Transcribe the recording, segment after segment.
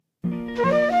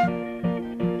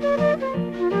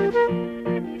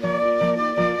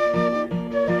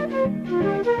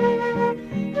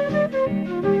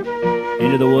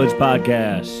Into the Woods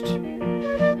podcast.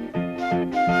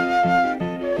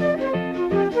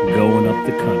 Going up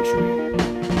the country.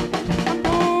 I'm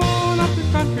going up the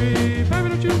country, baby,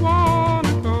 don't you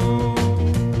wanna go?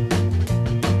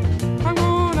 I'm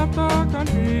going up the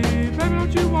country, baby,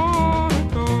 don't you wanna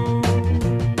go?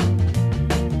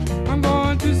 I'm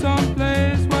going to some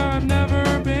place where I've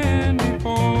never been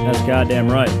before. That's goddamn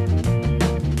right.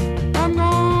 I'm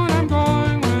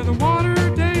going where the water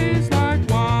tastes like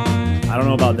wine. I don't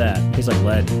know about that. Tastes like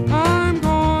lead. I'm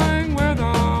going where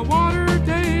the water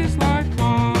tastes like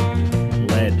wine.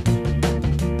 Lead.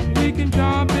 We can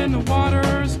jump in the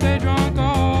water, stay drunk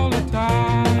all the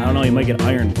time. I don't know, you might get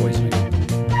iron poisoning.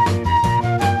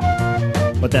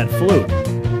 But that flute.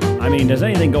 I mean, does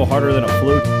anything go harder than a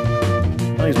flute?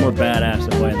 I think it's more badass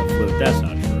than playing the flute. That's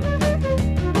not true.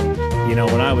 You know,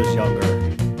 when I was younger,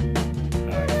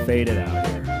 alright, fade it out here.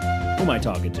 Who am I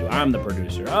talking to? I'm the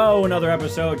producer. Oh, another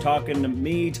episode talking to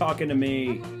me.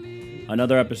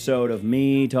 Another episode of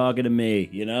me talking to me,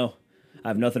 you know? I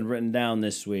have nothing written down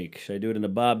this week. Should I do it in a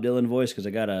Bob Dylan voice? Because I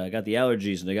got the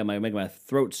allergies and they make my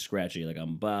throat scratchy like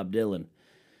I'm Bob Dylan.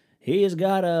 He has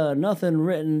got nothing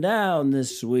written down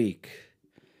this week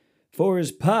for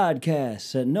his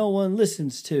podcast that no one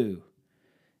listens to.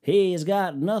 He's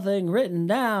got nothing written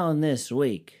down this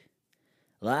week.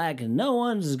 Like no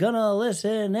one's gonna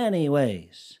listen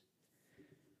anyways.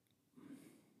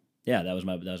 Yeah, that was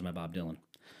my Bob Dylan.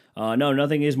 No,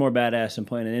 nothing is more badass than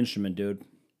playing an instrument, dude.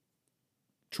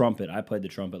 Trumpet. I played the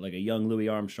trumpet like a young Louis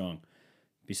Armstrong.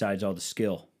 Besides all the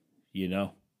skill, you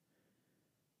know.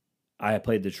 I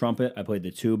played the trumpet. I played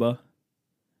the tuba.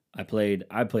 I played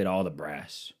all the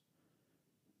brass.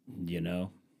 You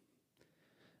know.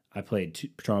 I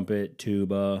played trumpet,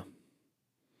 tuba.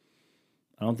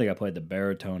 I don't think I played the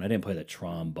baritone. I didn't play the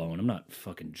trombone. I'm not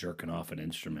fucking jerking off an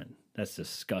instrument. That's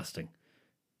disgusting.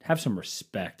 Have some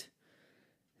respect.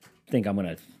 Think I'm going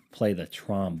to play the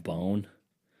trombone?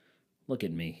 Look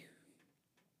at me.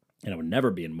 And I would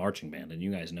never be in marching band, and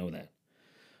you guys know that.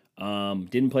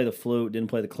 Didn't play the flute, didn't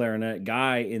play the clarinet.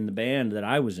 Guy in the band that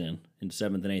I was in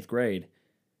 7th and 8th grade,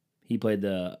 he played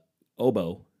the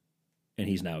oboe, and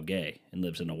he's now gay and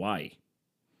lives in Hawaii.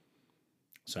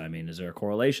 So, I mean, is there a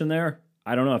correlation there?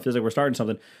 I don't know. It feels like we're starting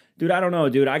something. Dude, I don't know,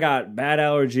 dude. I got bad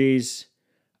allergies.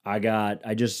 I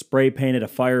just spray painted a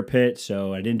fire pit,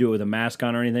 so I didn't do it with a mask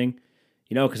on or anything.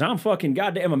 You know, because I'm fucking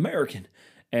goddamn American.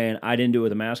 And I didn't do it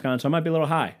with a mask on, so I might be a little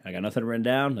high. I got nothing written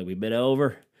down, like we've been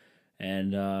over.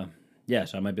 And, yeah,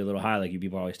 so I might be a little high like you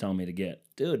people are always telling me to get.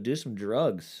 Dude, do some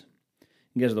drugs.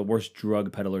 You guys are the worst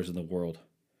drug peddlers in the world.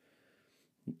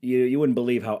 You wouldn't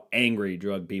believe how angry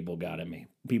drug people got at me.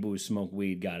 People who smoke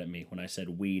weed got at me when I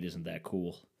said weed isn't that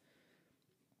cool.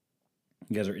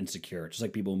 You guys are insecure, just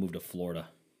like people who move to Florida.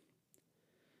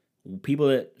 People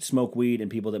that smoke weed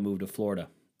and people that move to Florida,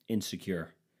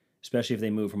 insecure. Especially if they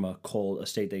move from a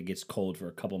state that gets cold for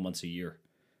a couple months a year.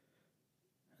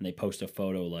 And they post a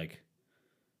photo like,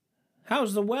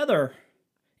 how's the weather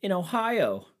in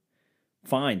Ohio?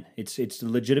 Fine. It's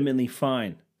legitimately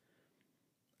fine.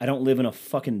 I don't live in a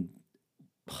fucking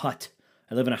hut.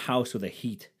 I live in a house with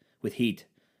heat.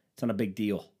 It's not a big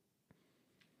deal. What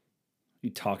are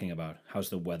you talking about? How's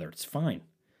the weather? It's fine.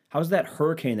 How's that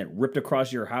hurricane that ripped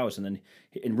across your house and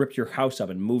ripped your house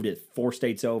up and moved it 4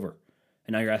 states over?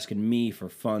 And now you're asking me for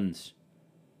funds.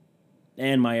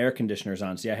 And my air conditioner's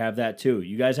on. See, I have that too.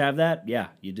 You guys have that? Yeah,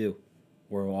 you do.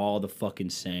 We're all the fucking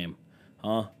same.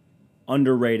 Huh?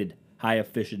 Underrated, high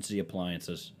efficiency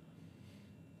appliances.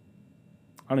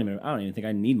 I don't even think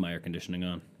I need my air conditioning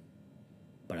on.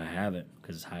 But I have it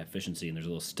because it's high efficiency and there's a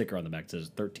little sticker on the back that says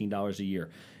 $13 a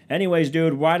year. Anyways,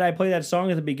 dude, why did I play that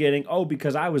song at the beginning? Oh,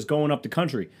 because I was going up the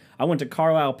country. I went to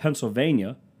Carlisle,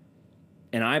 Pennsylvania,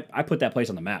 and I put that place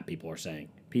on the map, people are saying.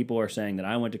 People are saying that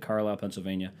I went to Carlisle,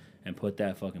 Pennsylvania and put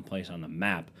that fucking place on the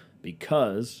map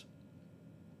because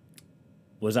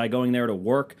was I going there to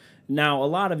work? Now, a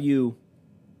lot of you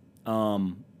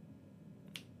people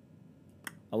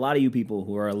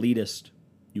who are elitist,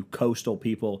 you coastal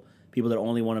people that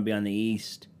only want to be on the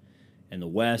East and the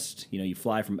West, you know, you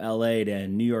fly from LA to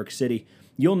New York City,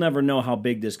 you'll never know how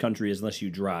big this country is unless you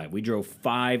drive. We drove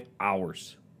 5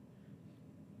 hours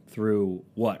through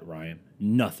what, Ryan?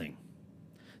 Nothing.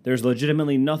 There's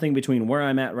legitimately nothing between where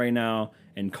I'm at right now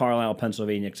and Carlisle,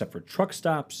 Pennsylvania, except for truck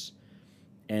stops.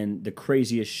 And the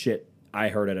craziest shit I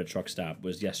heard at a truck stop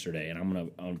was yesterday, and I'm gonna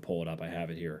pull it up. I have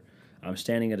it here. I'm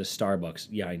standing at a Starbucks.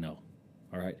 Yeah, I know.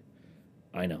 All right,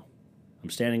 I know. I'm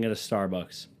standing at a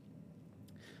Starbucks.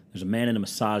 There's a man in a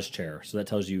massage chair, so that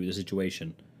tells you the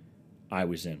situation I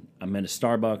was in. I'm in a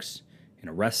Starbucks in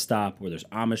a rest stop where there's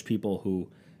Amish people who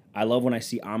I love when I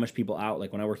see Amish people out.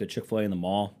 Like when I worked at Chick-fil-A in the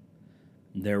mall,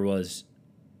 there was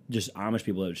just Amish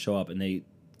people that would show up and they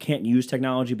can't use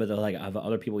technology, but they'll like have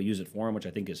other people use it for them, which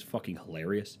I think is fucking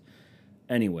hilarious.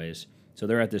 Anyways, so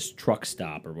they're at this truck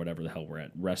stop or whatever the hell we're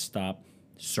at, rest stop,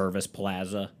 service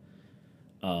plaza.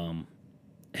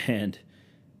 And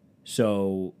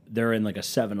so they're in like a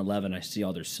 7-Eleven. I see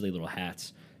all their silly little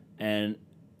hats and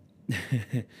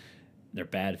their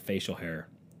bad facial hair.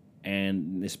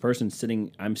 And this person's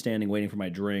sitting, I'm standing waiting for my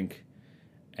drink.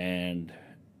 And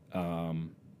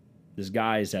this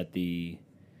guy's he's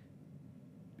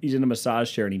in a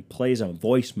massage chair and he plays a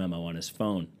voice memo on his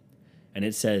phone. And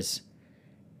it says,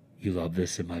 "You love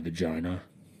this in my vagina."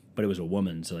 But it was a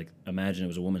woman, so like imagine it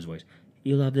was a woman's voice.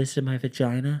 "You love this in my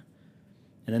vagina?"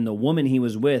 And then the woman he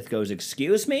was with goes,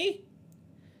 "Excuse me?"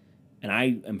 And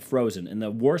I am frozen. And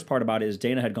the worst part about it is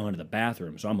Dana had gone to the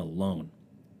bathroom, so I'm alone.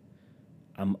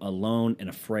 I'm alone and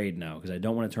afraid now because I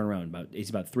don't want to turn around. He's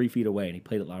about 3 feet away, and he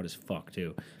played it loud as fuck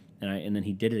too. And then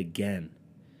he did it again.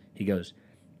 He goes,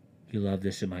 "You love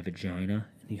this in my vagina?"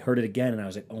 And he heard it again, and I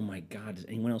was like, oh my God, does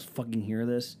anyone else fucking hear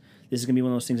this? This is going to be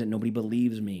one of those things that nobody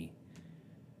believes me.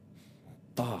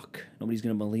 Fuck. Nobody's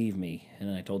going to believe me. And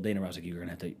then I told Dana, I was like, you're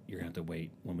going to have to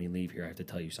wait. When we leave here, I have to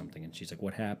tell you something. And she's like,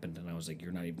 what happened? And I was like,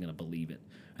 you're not even going to believe it.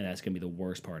 And that's going to be the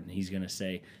worst part. And he's going to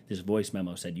say, this voice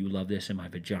memo said, "You love this in my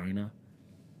vagina?"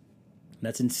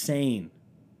 That's insane.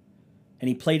 And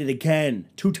he played it again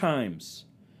 2 times.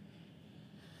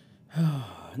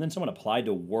 And then someone applied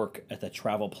to work at the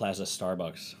Travel Plaza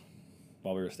Starbucks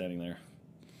while we were standing there.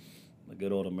 The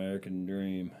good old American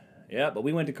dream. Yeah, but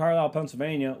we went to Carlisle,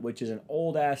 Pennsylvania, which is an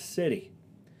old-ass city.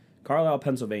 Carlisle,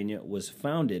 Pennsylvania was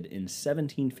founded in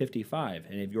 1755.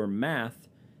 And if you're a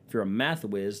math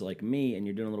whiz like me and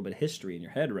you're doing a little bit of history in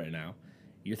your head right now,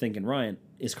 you're thinking, Ryan,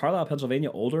 is Carlisle,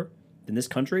 Pennsylvania older than this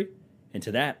country? And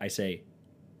to that, I say,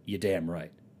 you're damn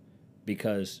right.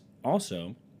 Because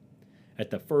also,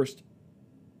 at the first,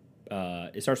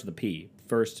 it starts with a P,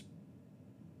 First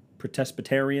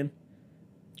Presbyterian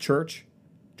Church,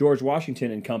 George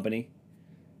Washington and company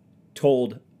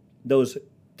told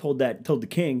the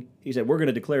king, he said, we're going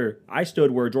to declare, I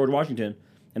stood where George Washington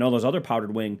and all those other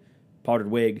powdered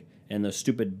wig, and the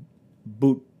stupid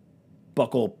boot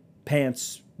buckle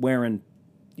pants wearing,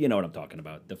 you know what I'm talking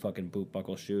about, the fucking boot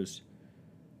buckle shoes.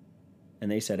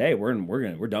 And they said, hey, we're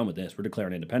done with this. We're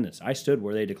declaring independence. I stood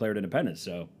where they declared independence,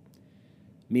 so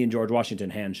me and George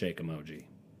Washington handshake emoji.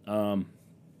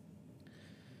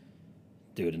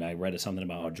 Dude, and I read something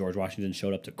about how George Washington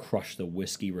showed up to crush the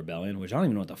Whiskey Rebellion, which I don't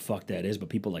even know what the fuck that is, but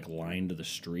people like lined the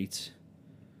streets.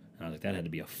 And I was like, that had to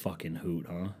be a fucking hoot,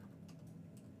 huh?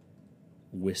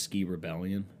 Whiskey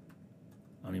Rebellion?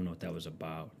 I don't even know what that was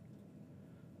about.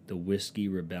 The Whiskey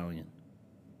Rebellion.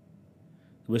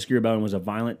 The Whiskey Rebellion was a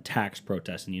violent tax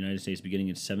protest in the United States beginning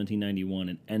in 1791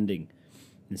 and ending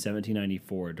in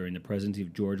 1794 during the presidency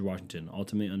of George Washington,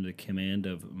 ultimately under the command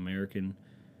of American...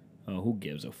 Oh, who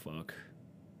gives a fuck?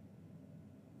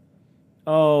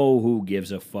 Oh, who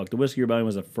gives a fuck? The Whiskey Rebellion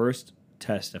was the first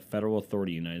test of federal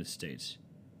authority in the United States.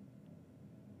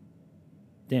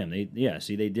 Damn,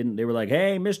 they were like,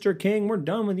 hey, Mr. King, we're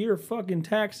done with your fucking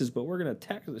taxes, but we're going to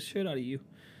tax the shit out of you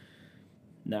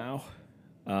now.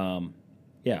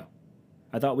 Yeah.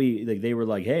 I thought they were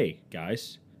like, hey,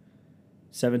 guys,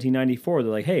 1794,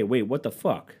 they're like, hey, wait, what the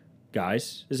fuck?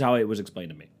 Guys, this is how it was explained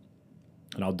to me.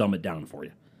 And I'll dumb it down for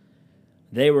you.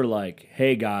 They were like,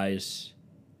 hey, guys,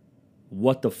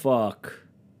 what the fuck?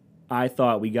 I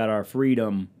thought we got our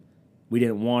freedom. We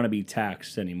didn't want to be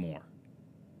taxed anymore.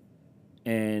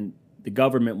 And the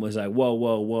government was like,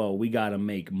 whoa, we got to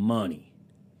make money.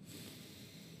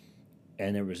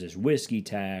 And there was this whiskey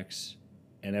tax,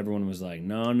 and everyone was like,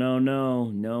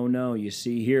 no. You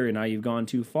see here, now you've gone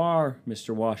too far,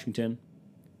 Mr. Washington.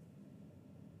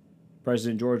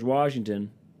 President George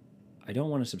Washington, I don't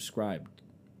want to subscribe.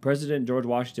 President George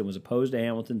Washington was opposed to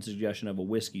Hamilton's suggestion of a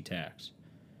whiskey tax.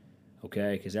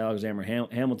 Okay, because Alexander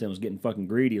Hamilton was getting fucking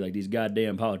greedy like these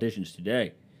goddamn politicians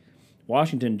today.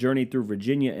 Washington journeyed through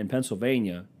Virginia and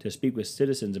Pennsylvania to speak with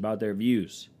citizens about their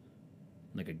views.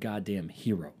 Like a goddamn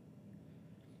hero.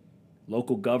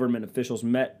 Local government officials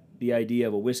met the idea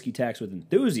of a whiskey tax with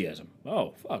enthusiasm.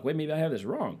 Oh, fuck, wait, maybe I have this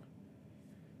wrong.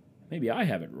 Maybe I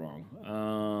have it wrong.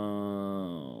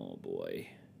 Oh, boy.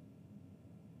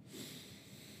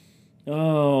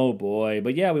 Oh, boy.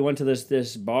 But yeah, we went to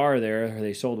this bar there where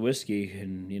they sold whiskey,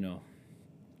 and,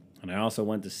 and I also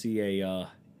went to see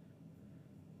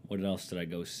what else did I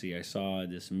go see? I saw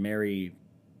this Molly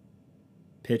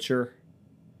Pitcher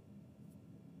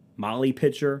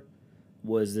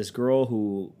was this girl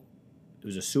who It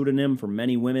was a pseudonym for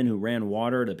many women who ran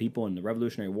water to people in the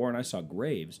Revolutionary War, and I saw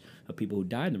graves of people who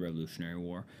died in the Revolutionary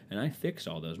War, and I fixed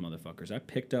all those motherfuckers. I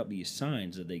picked up these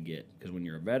signs that they get, because when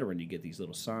you're a veteran, you get these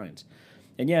little signs.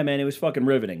 And yeah, man, it was fucking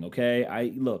riveting,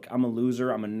 okay? Look, I'm a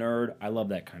loser, I'm a nerd, I love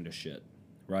that kind of shit,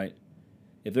 right?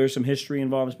 If there's some history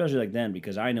involved, especially like then,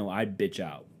 because I know I'd bitch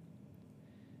out.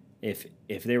 If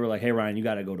they were like, hey, Ryan, you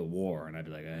got to go to war, and I'd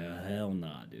be like, hell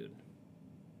nah, dude.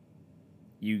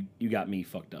 You got me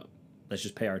fucked up. Let's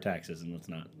just pay our taxes and let's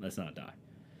not die.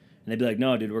 And they'd be like,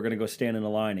 no, dude, we're gonna go stand in a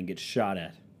line and get shot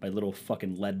at by little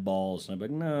fucking lead balls. And I'd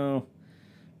be like,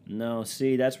 no,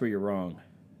 see, that's where you're wrong.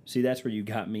 See, that's where you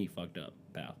got me fucked up,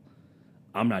 pal.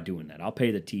 I'm not doing that. I'll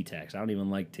pay the tea tax. I don't even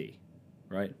like tea,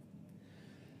 right?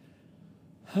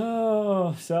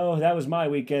 Oh, so that was my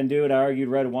weekend, dude. I argued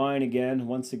red wine again,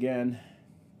 once again.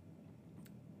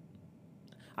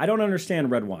 I don't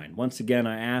understand red wine. Once again,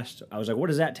 I was like, what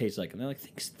does that taste like? And they're like,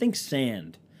 think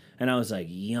sand. And I was like,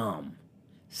 yum,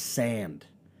 sand.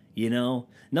 You know?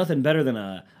 Nothing better than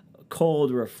a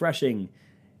cold, refreshing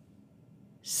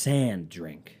sand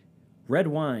drink. Red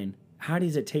wine, how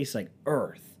does it taste like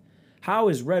earth? How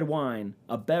is red wine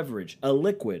a beverage, a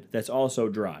liquid that's also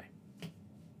dry?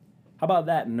 How about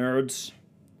that, nerds?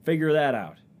 Figure that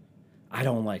out. I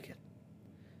don't like it.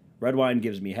 Red wine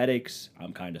gives me headaches.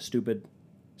 I'm kind of stupid.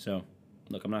 So,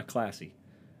 look, I'm not classy.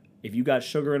 If you got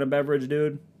sugar in a beverage,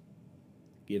 dude,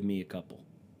 give me a couple.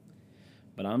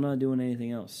 But I'm not doing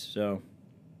anything else. So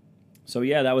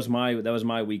yeah, that was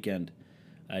my weekend.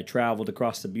 I traveled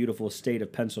across the beautiful state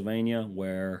of Pennsylvania,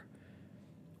 where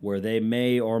they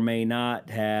may or may not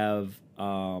have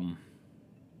a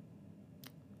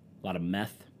lot of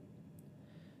meth.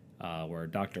 Where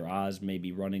Dr. Oz may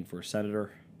be running for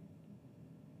senator.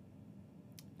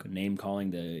 Name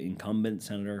calling the incumbent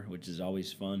senator, which is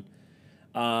always fun.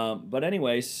 But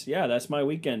anyways, yeah, that's my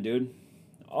weekend, dude.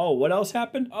 Oh, what else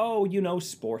happened? Oh,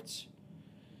 sports.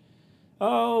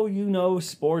 Oh,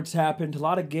 sports happened. A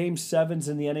lot of Game 7s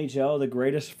in the NHL, the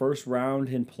greatest first round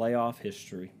in playoff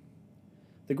history.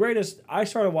 The greatest. I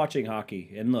started watching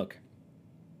hockey, and look,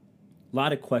 a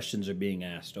lot of questions are being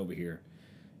asked over here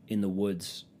in the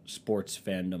Woods sports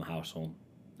fandom household,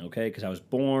 okay? Because I was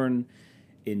born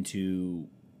into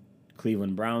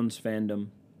Cleveland Browns fandom,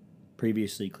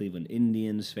 previously Cleveland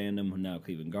Indians fandom, now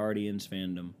Cleveland Guardians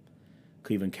fandom,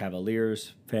 Cleveland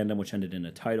Cavaliers fandom, which ended in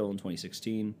a title in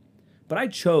 2016. But I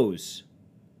chose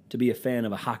to be a fan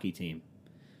of a hockey team.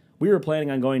 We were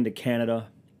planning on going to Canada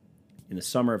in the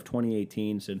summer of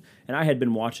 2018, and I had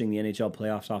been watching the NHL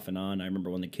playoffs off and on. I remember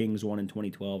when the Kings won in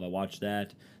 2012, I watched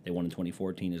that. They won in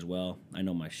 2014 as well. I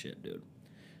know my shit, dude.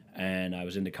 And I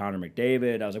was into Connor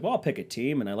McDavid. I was like, well, I'll pick a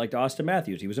team. And I liked Austin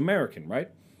Matthews. He was American, right?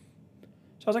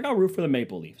 So I was like, I'll root for the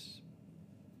Maple Leafs.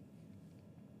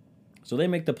 So they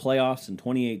make the playoffs in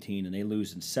 2018, and they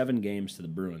lose in 7 games to the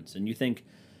Bruins. And you think,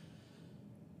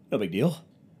 no big deal,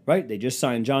 right? They just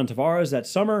signed John Tavares that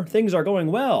summer. Things are going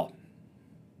well.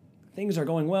 Things are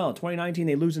going well. In 2019,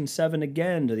 they lose in 7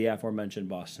 again to the aforementioned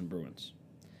Boston Bruins.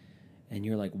 And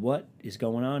you're like, what is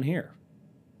going on here?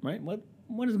 Right?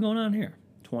 What is going on here?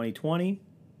 2020,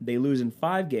 they lose in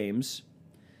 5 games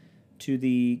to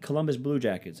the Columbus Blue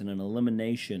Jackets in an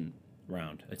elimination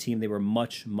round, a team they were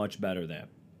much, much better than.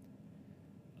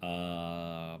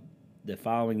 The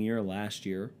following year, last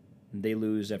year, they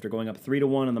lose after going up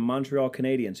 3-1 on the Montreal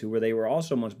Canadiens, who they were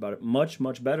also much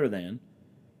better than,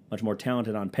 much more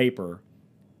talented on paper,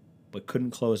 but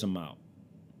couldn't close them out.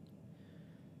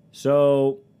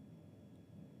 So,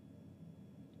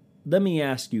 let me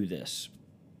ask you this.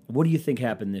 What do you think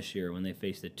happened this year when they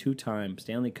faced the 2-time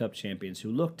Stanley Cup champions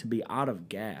who looked to be out of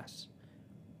gas?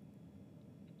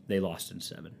 They lost in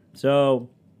 7. So,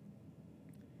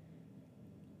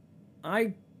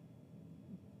 I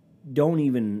didn't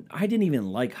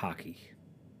even like hockey.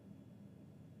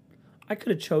 I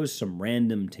could have chose some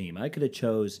random team. I could have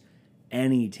chose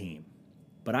any team.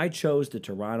 But I chose the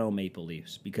Toronto Maple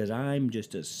Leafs because I'm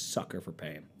just a sucker for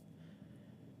pain.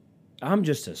 I'm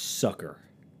just a sucker.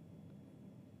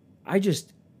 I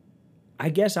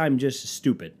guess I'm just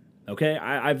stupid, okay?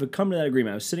 I've come to that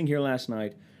agreement. I was sitting here last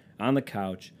night on the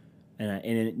couch, and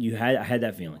I had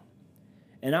that feeling.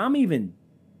 And I'm even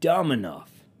dumb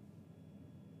enough.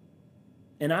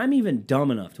 And I'm even dumb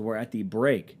enough to where at the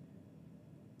break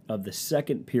of the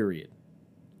second period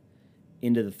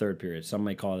into the third period, some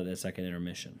may call it a second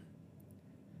intermission,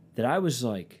 that I was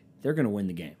like, they're going to win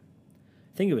the game.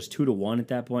 I think it was 2-1 at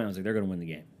that point. I was like, they're going to win the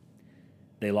game.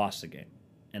 They lost the game.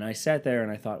 And I sat there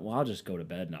and I thought, well, I'll just go to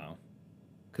bed now.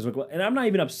 And I'm not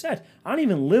even upset. I don't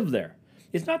even live there.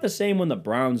 It's not the same when the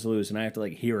Browns lose and I have to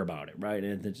like hear about it, right?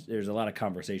 And there's a lot of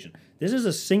conversation. This is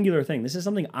a singular thing. This is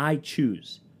something I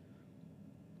choose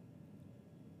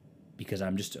because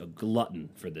I'm just a glutton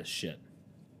for this shit.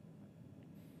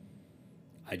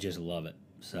 I just love it.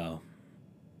 So,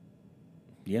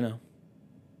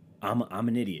 I'm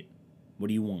an idiot. What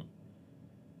do you want?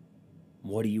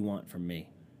 What do you want from me?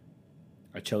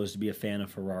 I chose to be a fan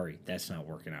of Ferrari. That's not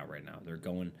working out right now. They're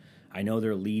going, I know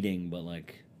they're leading, but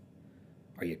like,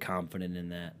 are you confident in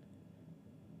that?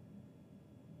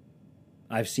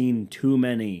 I've seen too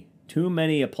many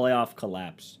a playoff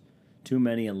collapse. Too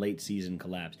many a late season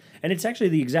collapse. And it's actually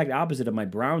the exact opposite of my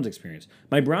Browns experience.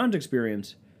 My Browns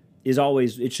experience is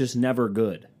always, it's just never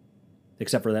good.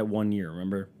 Except for that 1 year,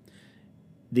 remember?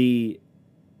 The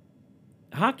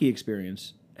hockey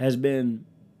experience has been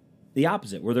the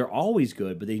opposite, where they're always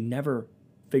good, but they never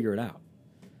figure it out.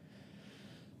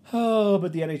 Oh,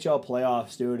 but the NHL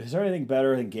playoffs, dude. Is there anything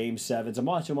better than Game 7s? I'm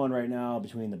watching one right now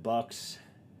between the Bucks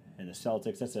and the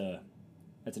Celtics. That's an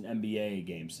NBA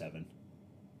Game 7.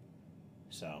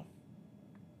 So,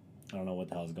 I don't know what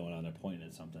the hell's going on. They're pointing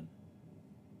at something.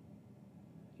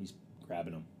 He's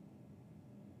grabbing him.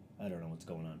 I don't know what's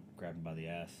going on. Grabbing by the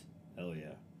ass. Hell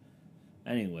yeah.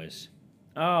 Anyways.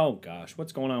 Oh, gosh.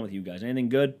 What's going on with you guys? Anything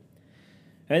good?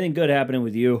 Anything good happening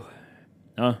with you?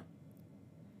 Huh?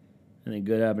 Anything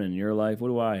good happening in your life? What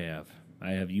do I have?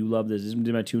 I have you love this. This is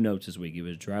my 2 notes this week. It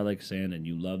was dry like sand and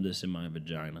you love this in my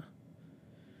vagina.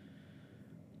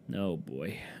 Oh,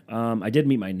 boy. I did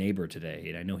meet my neighbor today,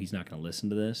 and I know he's not going to listen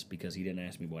to this because he didn't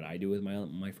ask me what I do with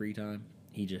my free time.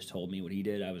 He just told me what he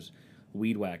did. I was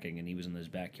weed whacking, and he was in his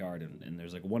backyard, and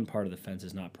there's like one part of the fence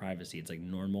is not privacy. It's like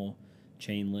normal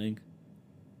chain link.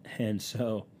 And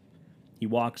so he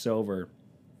walks over,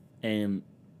 and,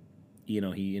 he's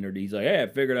like, hey, I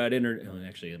figured I'd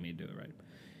actually, let me do it right.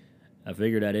 I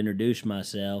figured I'd introduce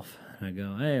myself. I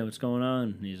go, hey, what's going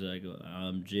on? And he's like,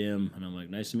 I'm Jim. And I'm like,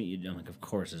 nice to meet you. I'm like, of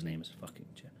course his name is fucking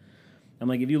Jim. I'm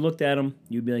like, if you looked at him,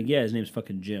 you'd be like, yeah, his name's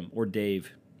fucking Jim. Or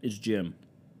Dave. It's Jim.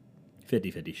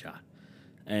 50-50 shot.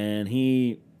 And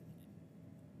he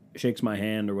shakes my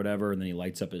hand or whatever, and then he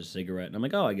lights up his cigarette. And I'm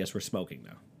like, oh, I guess we're smoking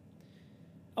now.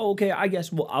 Oh, okay, I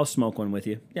guess I'll smoke one with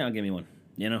you. Yeah, give me one.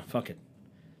 Fuck it.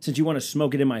 Since you want to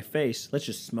smoke it in my face, let's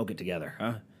just smoke it together,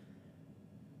 huh?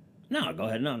 No, go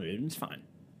ahead. No, dude, it's fine.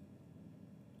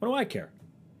 What do I care?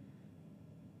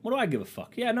 What do I give a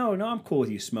fuck? Yeah, no, I'm cool with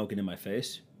you smoking in my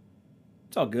face.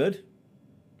 It's all good.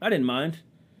 I didn't mind.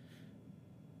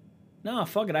 No,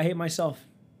 fuck it. I hate myself.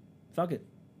 Fuck it.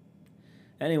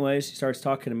 Anyways, he starts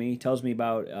talking to me. He tells me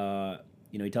about,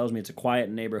 he tells me it's a quiet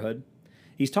neighborhood.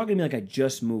 He's talking to me like I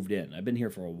just moved in. I've been here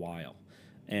for a while.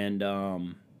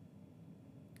 And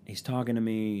he's talking to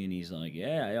me, and he's like,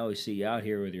 yeah, I always see you out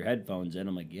here with your headphones in.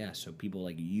 I'm like, yeah, so people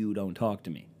like you don't talk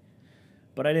to me.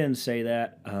 But I didn't say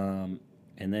that. And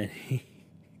then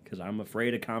because I'm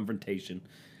afraid of confrontation.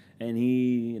 And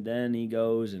he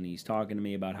goes and he's talking to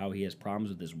me about how he has problems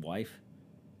with his wife,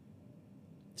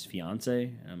 his fiance.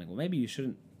 And I'm like, well, maybe you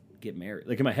shouldn't get married.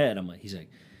 Like in my head, he's like,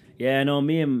 yeah, no,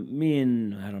 me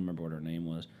and I don't remember what her name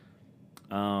was.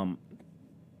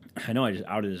 I know I just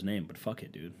outed his name, but fuck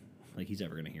it, dude. Like he's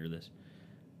ever gonna hear this.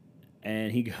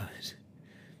 And he goes,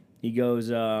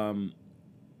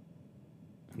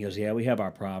 yeah, we have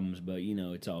our problems, but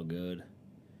it's all good.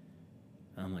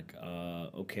 I'm like,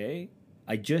 okay.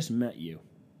 I just met you,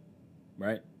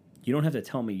 right? You don't have to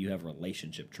tell me you have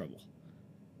relationship trouble.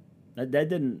 That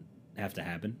didn't have to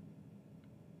happen.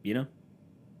 You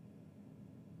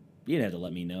didn't have to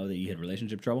let me know that you had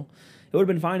relationship trouble. It would have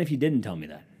been fine if you didn't tell me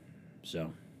that.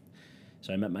 So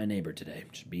I met my neighbor today,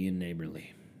 just being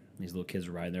neighborly. These little kids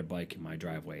were riding their bike in my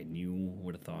driveway, and you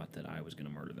would have thought that I was going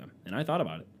to murder them. And I thought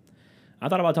about it. I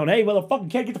thought about telling, hey, motherfucking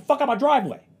kid, get the fuck out of my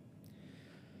driveway.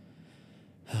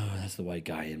 Oh, that's the white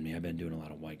guy in me. I've been doing a lot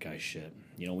of white guy shit.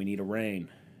 We need a rain.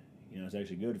 It's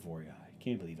actually good for you. I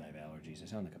can't believe I have allergies. I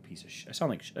sound like a piece of shit. I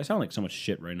sound like so much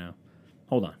shit right now.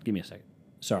 Hold on. Give me a second.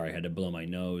 Sorry, I had to blow my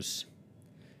nose.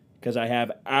 Because I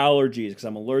have allergies, because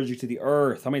I'm allergic to the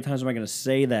earth. How many times am I going to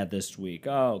say that this week?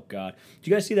 Oh, God.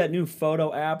 Do you guys see that new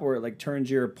photo app where it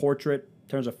turns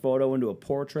a photo into a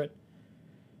portrait?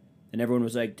 And everyone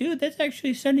was like, dude, that's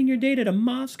actually sending your data to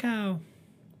Moscow.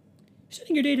 You're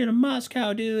sending your data to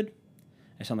Moscow, dude.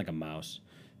 I sound like a mouse.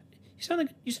 You sound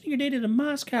like you're sending your data to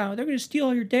Moscow. They're going to steal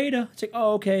all your data. It's like,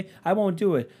 oh, okay, I won't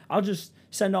do it. I'll just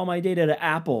send all my data to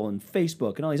Apple and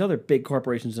Facebook and all these other big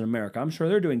corporations in America. I'm sure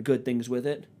they're doing good things with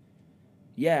it.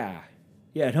 Yeah,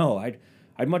 no, I'd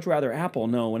much rather Apple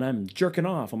know when I'm jerking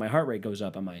off when my heart rate goes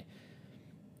up on my...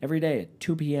 Every day at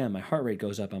 2 p.m., my heart rate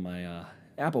goes up on my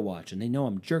Apple Watch, and they know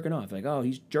I'm jerking off. Like, oh,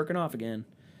 he's jerking off again.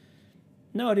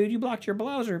 No, dude, you blocked your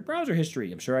browser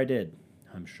history. I'm sure I did.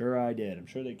 I'm sure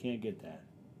they can't get that.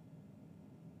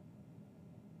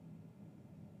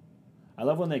 I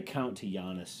love when they count to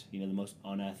Giannis. You know, the most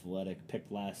unathletic,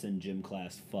 picked last in gym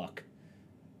class fuck.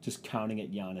 Just counting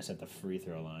at Giannis at the free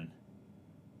throw line.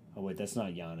 Oh, wait, that's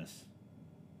not Giannis.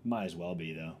 Might as well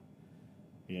be, though.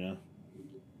 You know?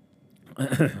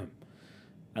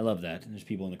 I love that. There's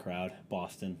people in the crowd.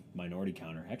 Boston, minority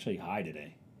counter. Actually high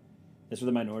today. That's where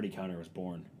the minority counter was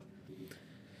born.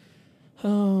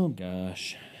 Oh,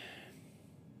 gosh.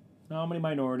 How many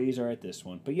minorities are at this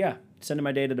one? But yeah, sending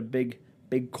my data to big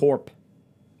corp.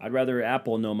 I'd rather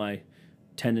Apple know my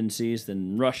tendencies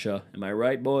than Russia. Am I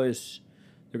right, boys?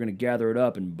 They're going to gather it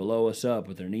up and blow us up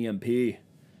with an EMP.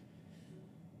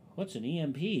 What's an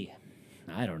EMP?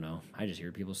 I don't know. I just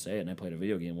hear people say it, and I played a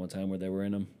video game one time where they were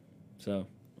in them. So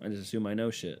I just assume I know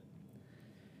shit.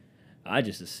 I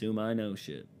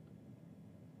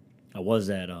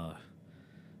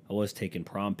was taking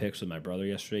prom pics with my brother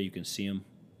yesterday. You can see him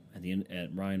at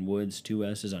Ryan Woods, 2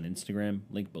 S's on Instagram,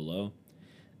 link below.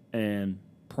 And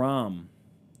prom,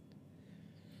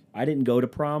 I didn't go to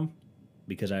prom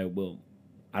because I don't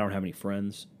have any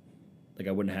friends. Like,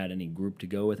 I wouldn't have had any group to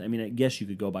go with. I mean, I guess you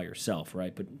could go by yourself,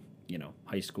 right? But, you know,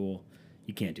 high school,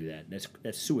 you can't do that.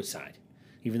 That's suicide.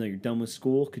 Even though you're done with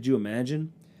school, could you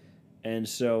imagine? And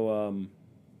so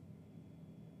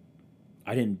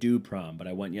I didn't do prom, but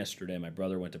I went yesterday. My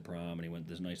brother went to prom, and he went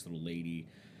with this nice little lady.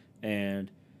 And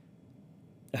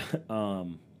I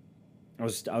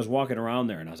was walking around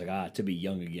there, and I was like, to be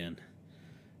young again.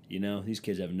 You know, these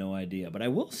kids have no idea. But I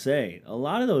will say, a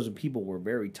lot of those people were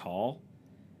very tall,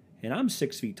 and I'm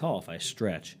 6 feet tall if I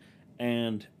stretch.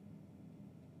 And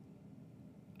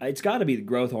it's got to be the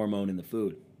growth hormone in the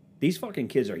food. These fucking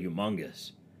kids are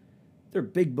humongous. They're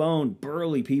big boned,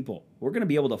 burly people. We're going to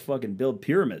be able to fucking build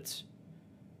pyramids.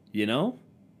 You know?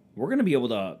 We're going to be able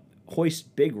to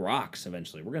hoist big rocks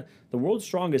eventually. The world's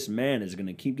strongest man is going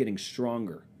to keep getting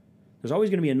stronger. There's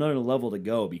always going to be another level to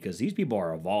go because these people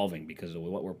are evolving because of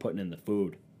what we're putting in the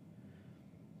food.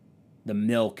 The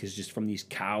milk is just from these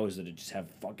cows that just have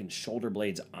fucking shoulder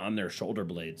blades on their shoulder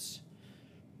blades.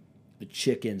 The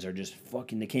chickens are just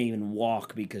fucking, they can't even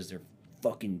walk because their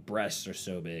fucking breasts are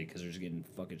so big because they're just getting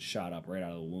fucking shot up right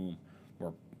out of the womb.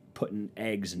 We're putting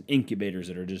eggs in incubators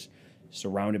that are just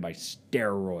surrounded by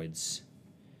steroids.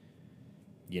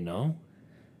 You know?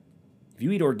 If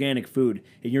you eat organic food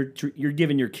and you're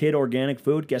giving your kid organic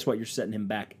food, guess what? You're setting him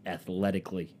back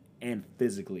athletically and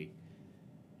physically.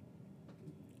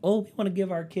 Oh, we want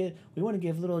to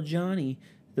give little Johnny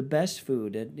the best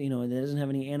food that, you know, that doesn't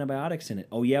have any antibiotics in it.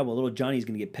 Oh yeah, well, little Johnny's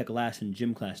going to get picked last in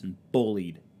gym class and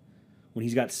bullied. When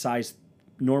he's got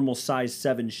normal size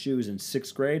 7 shoes in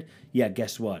 6th grade, yeah,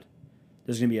 guess what?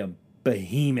 There's going to be a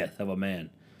behemoth of a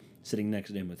man sitting next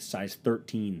to him with size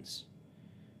 13s.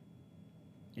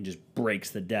 And just breaks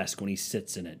the desk when he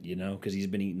sits in it, you know, because he's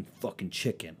been eating fucking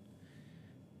chicken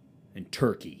and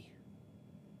turkey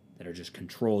that are just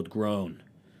controlled grown.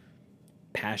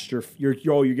 Pasture, you're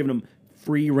giving him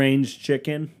free-range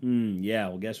chicken? Yeah,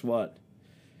 well, guess what?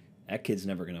 That kid's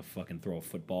never going to fucking throw a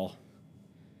football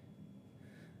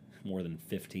more than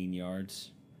 15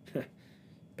 yards.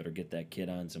 Better get that kid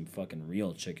on some fucking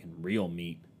real chicken, real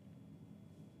meat.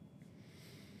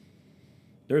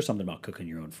 There's something about cooking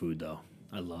your own food, though.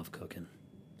 I love cooking.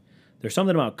 There's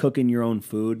something about cooking your own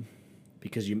food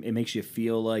because it makes you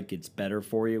feel like it's better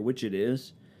for you, which it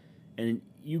is. And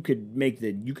you could make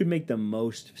the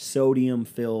most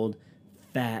sodium-filled,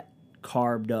 fat,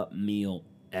 carved-up meal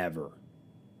ever.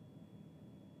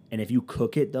 And if you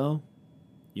cook it, though,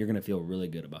 you're going to feel really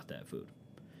good about that food.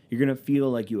 You're going to feel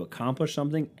like you accomplished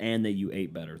something and that you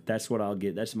ate better. That's what I'll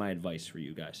get. That's my advice for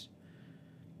you guys.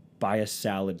 Buy a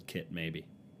salad kit, maybe.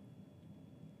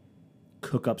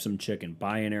 Cook up some chicken.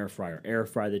 Buy an air fryer. Air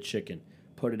fry the chicken.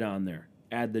 Put it on there.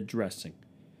 Add the dressing.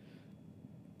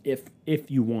 If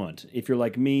you want. If you're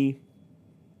like me,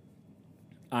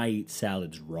 I eat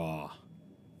salads raw.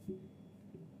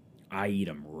 I eat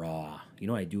them raw. You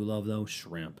know what I do love, though?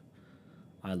 Shrimp.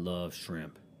 I love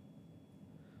shrimp.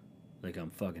 Like I'm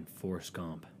fucking Forrest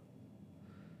Gump.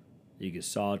 You can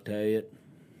saute it,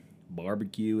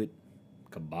 barbecue it,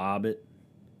 kebab it,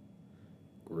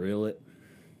 grill it,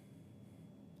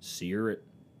 sear it.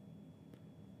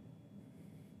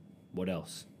 What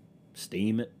else?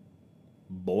 Steam it,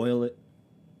 boil it.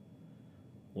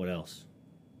 What else?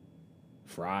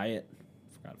 Fry it.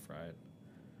 Forgot to fry it.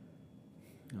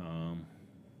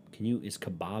 Is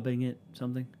kebabbing it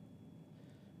something?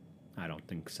 I don't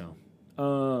think so.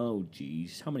 Oh,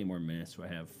 geez. How many more minutes do I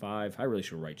have? 5. I really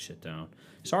should write shit down.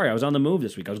 Sorry, I was on the move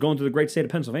this week. I was going through the great state of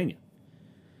Pennsylvania.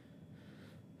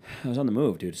 I was on the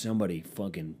move, dude. Somebody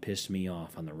fucking pissed me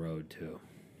off on the road, too.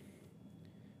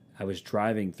 I was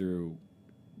driving through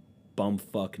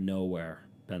bumfuck nowhere,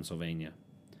 Pennsylvania.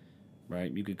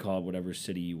 Right? You could call it whatever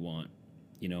city you want.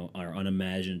 You know, our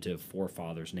unimaginative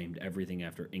forefathers named everything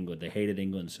after England. They hated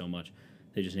England so much,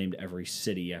 they just named every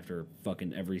city after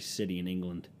fucking every city in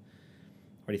England.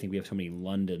 Why do you think we have so many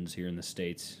Londons here in the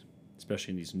States?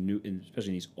 Especially in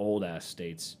these old ass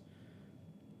states.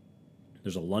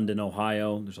 There's a London,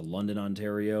 Ohio. There's a London,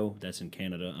 Ontario. That's in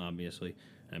Canada, obviously.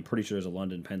 And I'm pretty sure there's a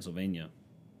London, Pennsylvania.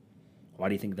 Why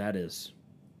do you think that is?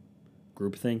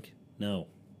 Groupthink? No.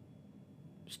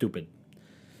 Stupid.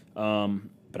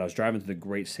 But I was driving through the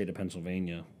great state of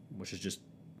Pennsylvania, which is just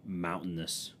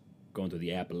mountainous, going through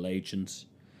the Appalachians,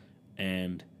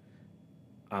 and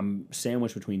I'm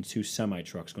sandwiched between two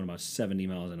semi-trucks going about 70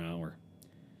 miles an hour.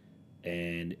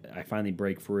 And I finally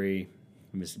break free,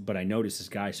 but I notice this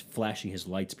guy's flashing his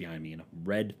lights behind me in a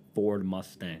red Ford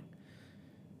Mustang.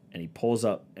 And he pulls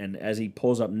up, and as he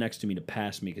pulls up next to me to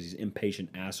pass me, because he's an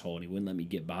impatient asshole and he wouldn't let me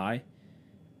get by,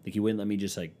 like he wouldn't let me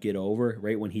just like get over.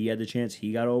 Right when he had the chance,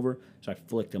 he got over, so I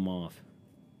flicked him off.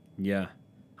 Yeah,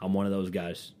 I'm one of those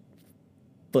guys.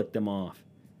 Flicked him off.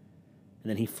 And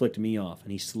then he flicked me off,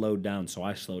 and he slowed down, so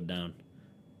I slowed down.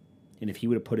 And if he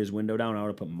would have put his window down, I would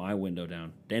have put my window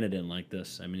down. Dana didn't like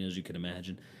this, I mean, as you can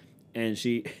imagine. And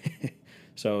she,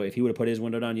 so if he would have put his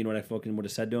window down, you know what I fucking would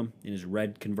have said to him? In his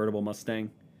red convertible Mustang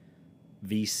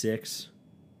V6.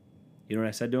 You know what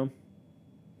I said to him?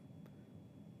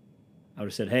 I would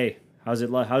have said, hey, how's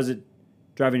it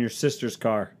driving your sister's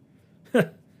car? Would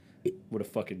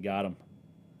have fucking got him.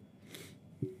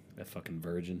 That fucking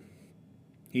virgin.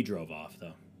 He drove off,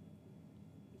 though.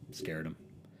 Scared him.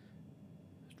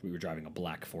 We were driving a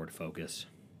black Ford Focus.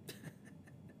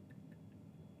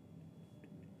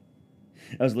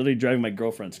 I was literally driving my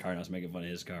girlfriend's car, and I was making fun of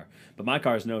his car. But my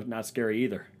car is not scary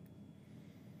either.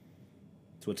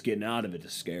 It's what's getting out of it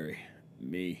is scary.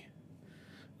 Me.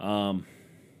 God.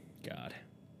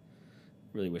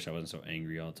 Really wish I wasn't so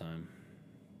angry all the time.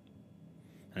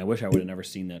 And I wish I would have never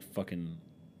seen that fucking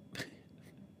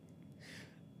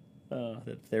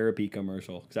that therapy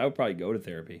commercial. Because I would probably go to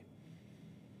therapy.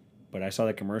 But I saw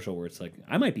that commercial where it's like,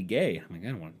 I might be gay. I'm like,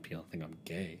 I don't want people to think I'm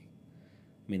gay.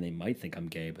 I mean, they might think I'm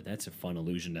gay, but that's a fun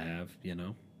illusion to have, you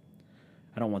know?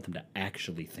 I don't want them to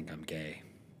actually think I'm gay.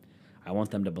 I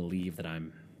want them to believe that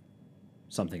I'm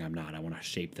something I'm not. I want to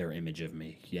shape their image of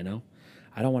me, you know?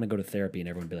 I don't want to go to therapy and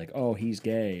everyone be like, oh, he's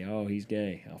gay. Oh, he's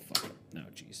gay. Oh, fuck. No,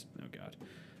 jeez. Oh, God.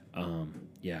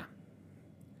 Yeah.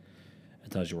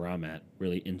 That tells you where I'm at.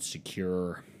 Really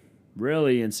insecure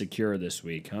this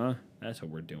week, huh? That's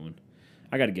what we're doing.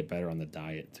 I got to get better on the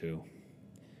diet, too.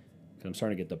 Because I'm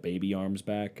starting to get the baby arms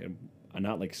back. I'm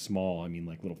not, like, small. I mean,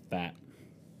 like, little fat.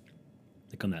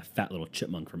 Like, I'm that fat little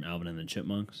chipmunk from Alvin and the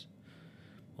Chipmunks.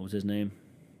 What was his name?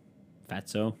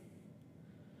 Fatso?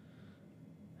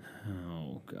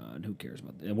 Oh, God. Who cares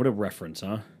about that? What a reference,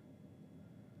 huh?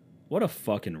 What a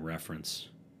fucking reference.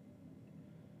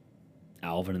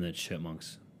 Alvin and the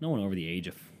Chipmunks. No one under the age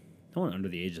of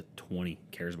 20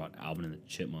 cares about Alvin and the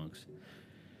Chipmunks.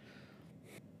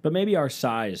 But maybe our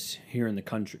size here in the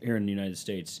United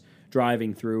States,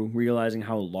 driving through, realizing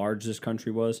how large this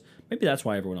country was, maybe that's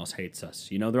why everyone else hates us.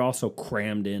 You know, they're all so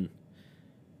crammed in.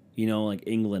 You know, like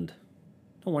England.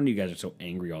 No wonder you guys are so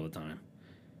angry all the time.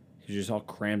 You're just all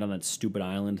crammed on that stupid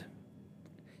island.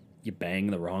 You bang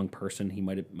the wrong person, he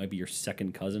might be your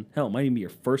second cousin. Hell, it might even be your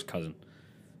first cousin.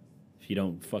 If you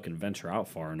don't fucking venture out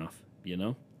far enough, you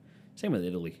know? Same with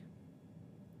Italy.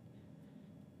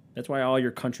 That's why all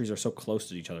your countries are so close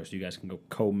to each other, so you guys can go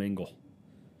co-mingle.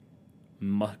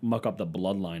 Muck up the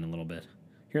bloodline a little bit.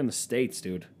 Here in the States,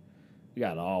 dude, we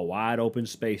got all wide open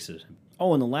spaces.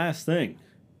 Oh, and the last thing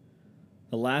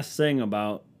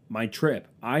about my trip,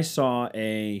 I saw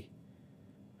a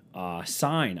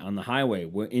sign on the highway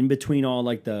where in between all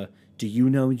like the "Do you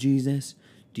know Jesus?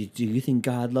 Do you think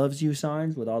God loves you?"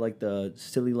 signs with all like the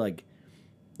silly like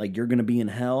you're gonna be in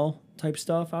hell type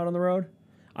stuff out on the road.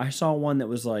 I saw one that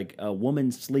was like a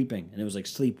woman sleeping, and it was like,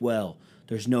 sleep well,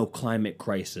 there's no climate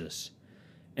crisis.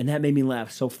 And that made me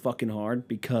laugh so fucking hard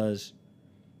because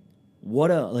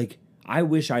I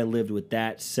wish I lived with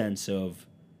that sense of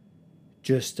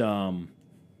just no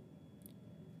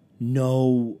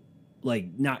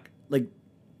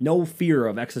fear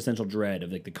of existential dread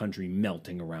of like the country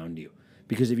melting around you.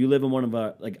 Because if you live in one of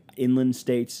our like inland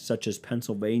states such as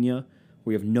Pennsylvania,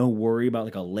 where you have no worry about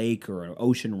like a lake or an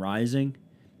ocean rising,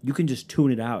 You can just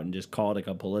tune it out and just call it like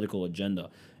a political agenda.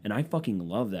 And I fucking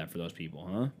love that for those people,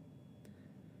 huh?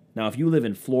 Now, if you live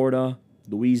in Florida,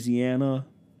 Louisiana,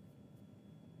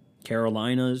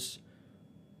 Carolinas,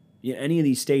 any of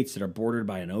these states that are bordered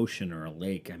by an ocean or a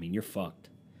lake, I mean, you're fucked.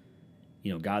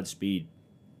 Godspeed.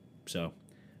 So,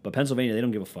 but Pennsylvania, they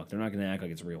don't give a fuck. They're not going to act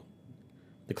like it's real.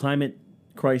 The climate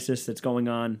crisis that's going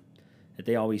on that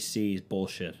they always see is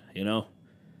bullshit,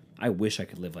 I wish I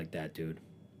could live like that, dude.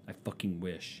 I fucking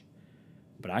wish.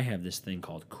 But I have this thing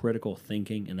called critical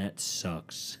thinking, and that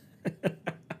sucks.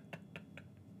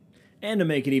 And to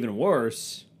make it even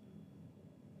worse,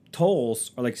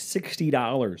 tolls are like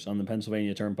 $60 on the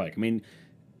Pennsylvania Turnpike. I mean,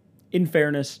 in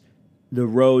fairness, the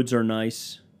roads are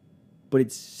nice, but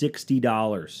it's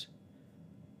 $60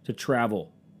 to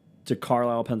travel to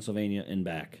Carlisle, Pennsylvania, and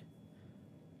back.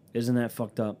 Isn't that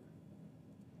fucked up?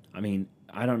 I mean,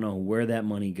 I don't know where that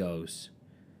money goes.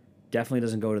 Definitely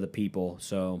doesn't go to the people,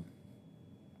 so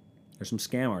there's some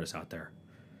scam artists out there,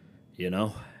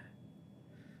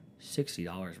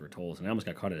 $60 for tolls, and I almost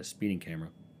got caught at a speeding camera.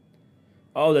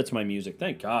 Oh, that's my music.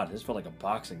 Thank God. This felt like a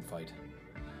boxing fight.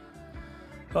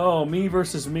 Oh, me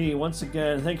versus me. Once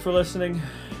again, thanks for listening.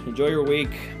 Enjoy your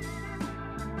week.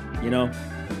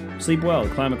 Sleep well. The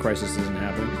climate crisis isn't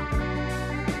happening.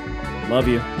 Love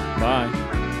you. Bye.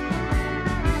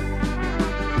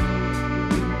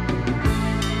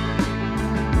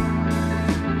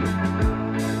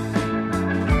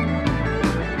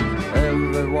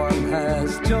 Everyone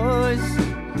has choice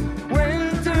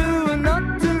when to and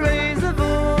not to raise their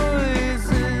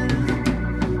voices.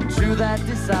 True, that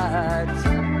decides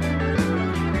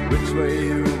which way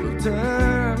you will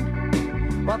turn.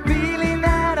 While feeling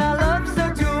that our love's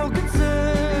not your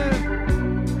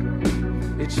concern,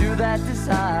 it's you that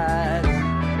decides.